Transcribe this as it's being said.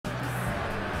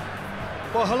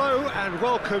Well, hello and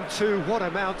welcome to what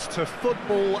amounts to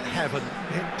football heaven.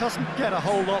 It doesn't get a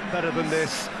whole lot better than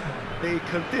this. The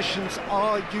conditions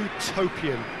are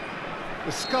utopian.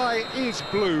 The sky is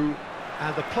blue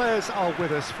and the players are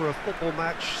with us for a football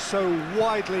match so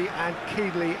widely and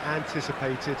keenly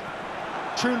anticipated.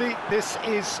 Truly, this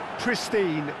is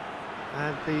pristine,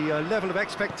 and the level of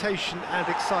expectation and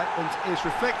excitement is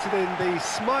reflected in the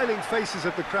smiling faces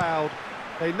of the crowd.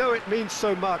 They know it means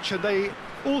so much, and they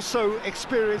also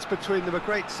experience between them a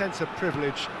great sense of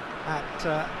privilege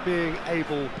at being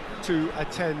able to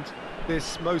attend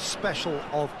this most special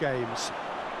of games.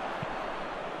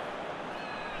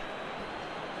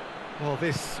 Well,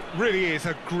 this really is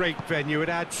a great venue. It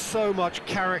adds so much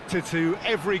character to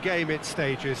every game it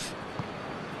stages.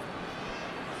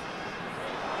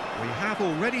 We have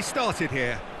already started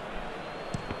here.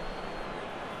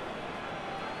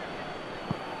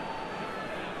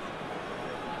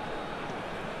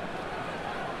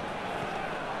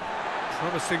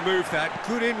 Promising move that,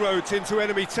 good inroads into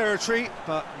enemy territory,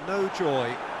 but no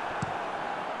joy.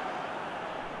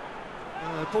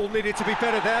 The ball needed to be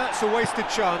better there, it's a wasted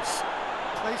chance.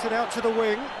 Plays it out to the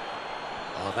wing.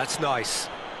 Oh, that's nice.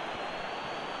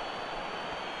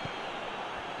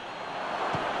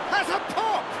 Has a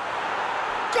pop!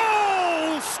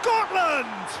 Goal!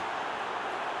 Scotland!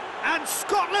 And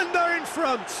Scotland are in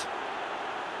front.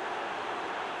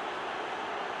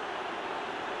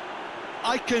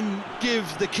 I can give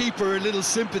the keeper a little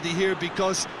sympathy here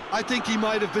because I think he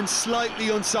might have been slightly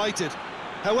unsighted.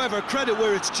 However, credit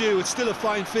where it's due, it's still a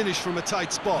fine finish from a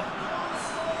tight spot.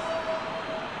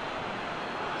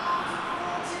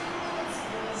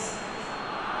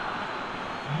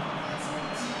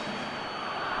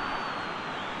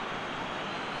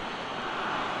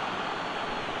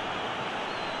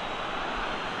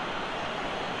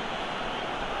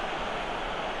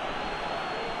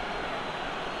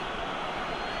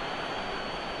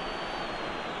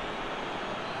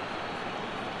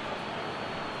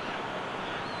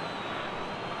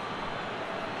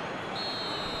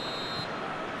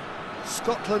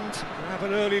 Scotland have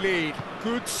an early lead.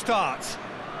 Good start.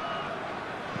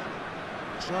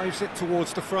 Drives it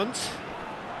towards the front.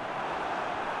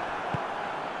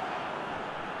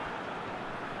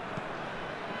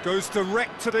 Goes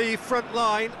direct to the front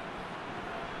line.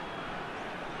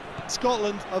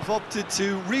 Scotland have opted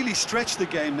to really stretch the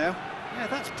game now. Yeah,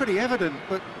 that's pretty evident,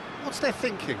 but what's their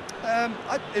thinking?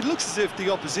 It looks as if the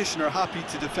opposition are happy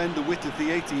to defend the width of the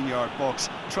 18-yard box,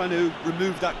 trying to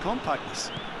remove that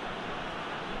compactness.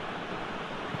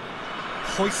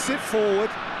 Hoists it forward.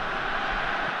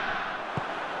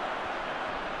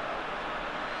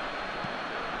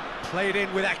 Played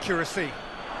in with accuracy.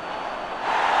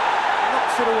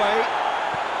 Knocks it away.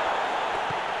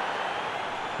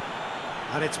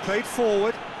 And it's played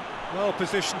forward. Well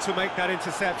positioned to make that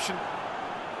interception.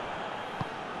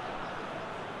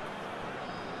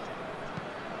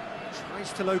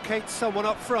 Tries to locate someone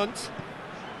up front.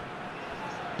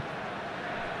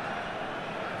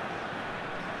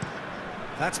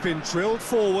 That's been drilled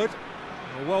forward.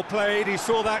 Well played, he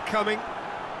saw that coming.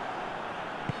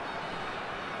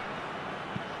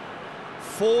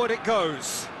 Forward it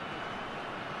goes.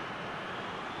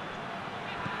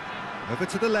 Over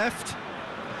to the left.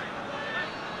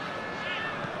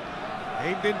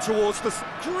 Aimed in towards the...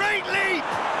 Great leap!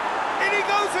 In he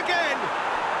goes again!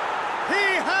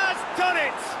 He has done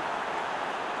it!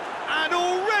 And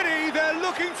already they're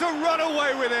looking to run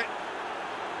away with it.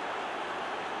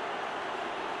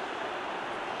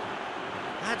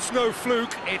 That's no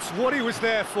fluke, it's what he was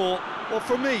there for. Well,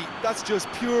 for me, that's just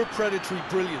pure predatory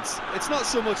brilliance. It's not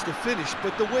so much the finish,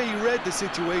 but the way he read the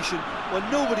situation when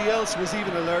nobody else was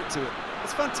even alert to it.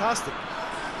 It's fantastic.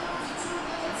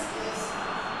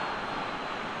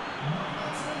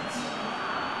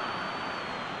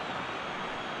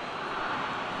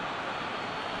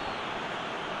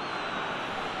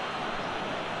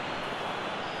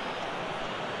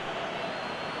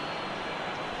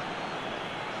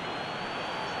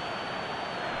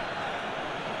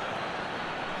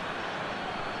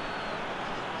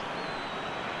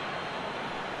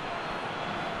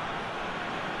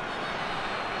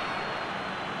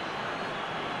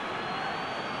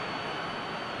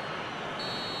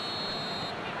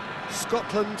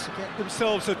 Scotland get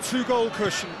themselves a 2-goal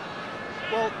cushion.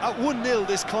 Well, at 1-0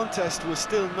 this contest was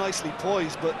still nicely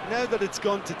poised, but now that it's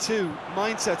gone to 2,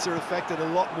 mindsets are affected a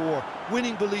lot more.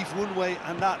 Winning belief one way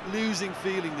and that losing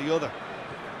feeling the other.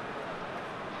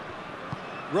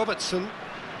 Robertson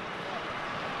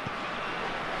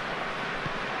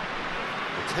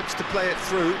attempts to play it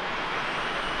through.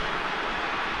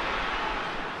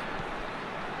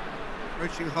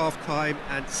 Approaching half-time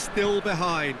and still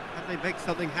behind. Can they make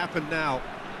something happen now?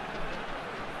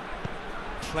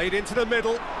 Played into the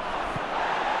middle.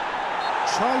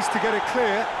 Tries to get it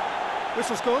clear.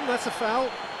 Whistle's gone, that's a foul.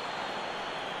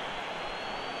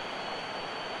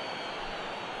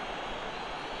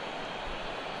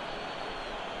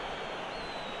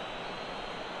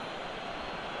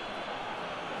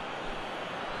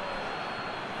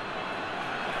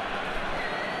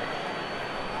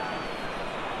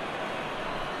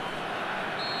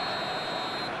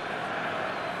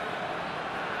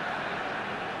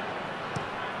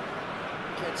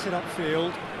 Gets it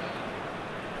upfield.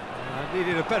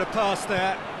 Needed a better pass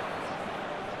there.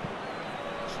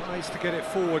 Tries to get it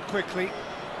forward quickly.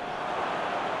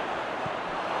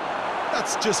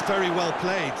 That's just very well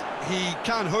played. He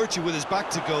can't hurt you with his back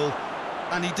to goal,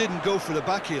 and he didn't go for the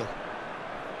back heel.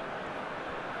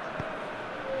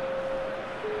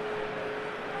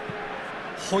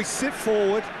 Hoists it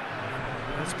forward.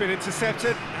 It's been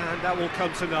intercepted, and that will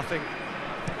come to nothing.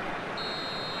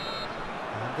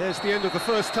 And there's the end of the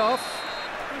first half.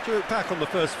 How do you look back on the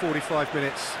first 45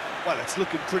 minutes? Well, it's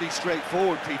looking pretty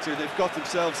straightforward, Peter. They've got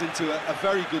themselves into a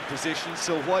very good position,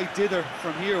 so why dither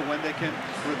from here when they can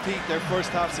repeat their first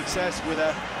half success with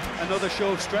another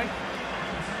show of strength?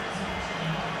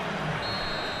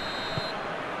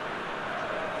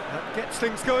 That gets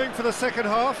things going for the second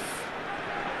half.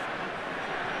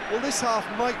 Well, this half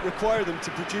might require them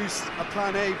to produce a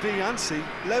plan A, B and C.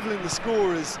 Levelling the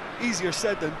score is easier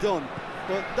said than done,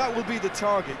 but that will be the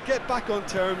target. Get back on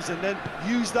terms and then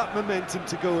use that momentum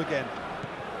to go again.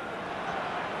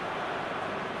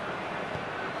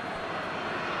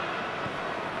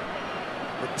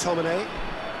 McTominay,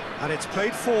 and it's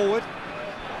played forward.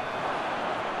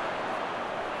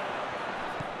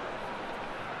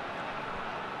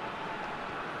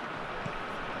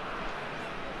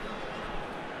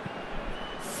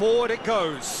 Forward it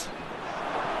goes.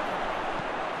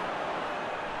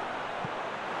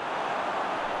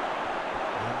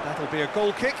 And that'll be a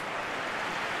goal kick.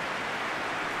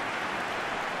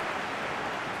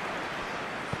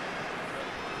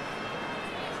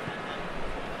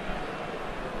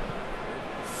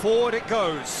 Forward it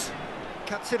goes.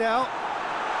 Cuts it out.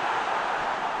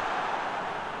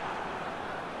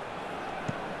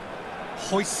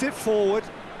 Hoists it forward.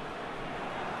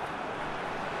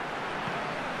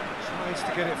 Tries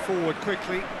to get it forward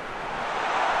quickly.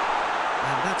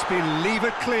 And that's been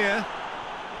levered clear.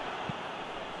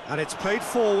 And it's played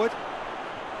forward.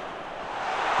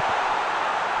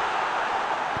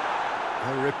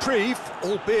 A reprieve,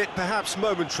 albeit perhaps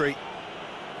momentary.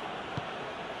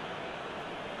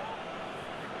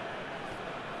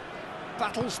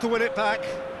 Battles to win it back.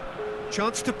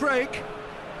 Chance to break.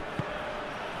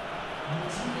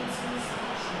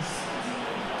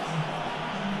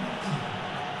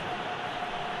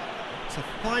 It's a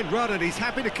fine run and he's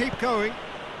happy to keep going.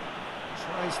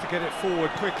 Tries to get it forward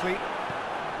quickly.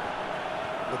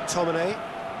 McTominay.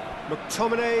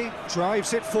 McTominay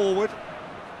drives it forward.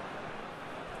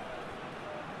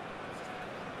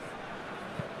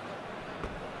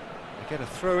 They get a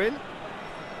throw in.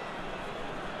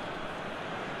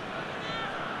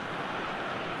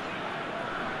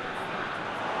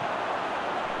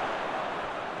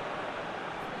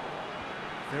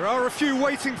 There are a few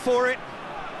waiting for it.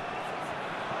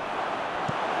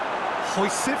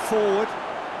 Hoists it forward.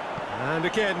 And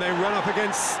again, they run up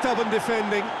against stubborn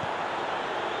defending.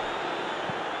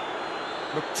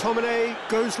 McTominay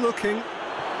goes looking.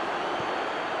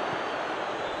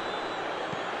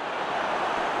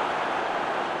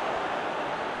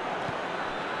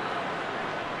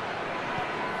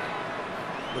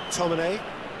 McTominay.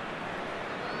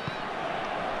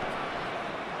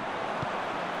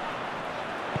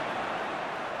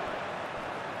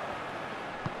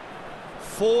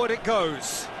 Forward it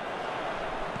goes.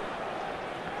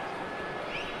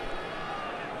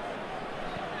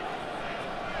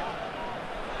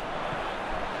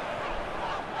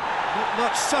 Not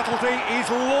much subtlety, he's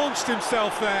launched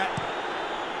himself there.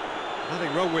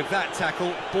 Nothing wrong with that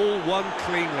tackle, ball won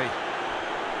cleanly.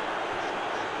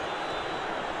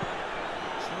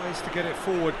 Tries to get it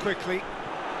forward quickly.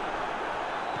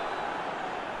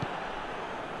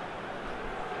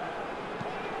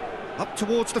 Up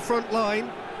towards the front line.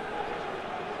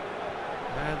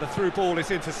 And the through ball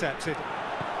is intercepted.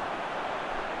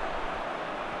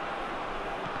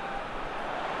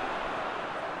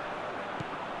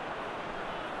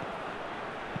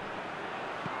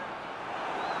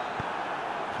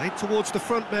 Played towards the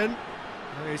front men.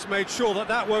 He's made sure that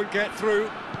that won't get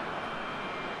through.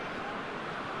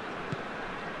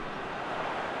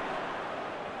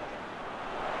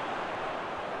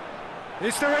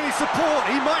 Is there any support?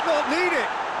 He might not need it.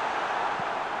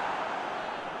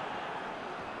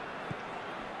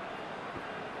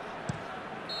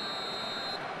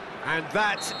 And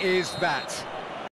that is that.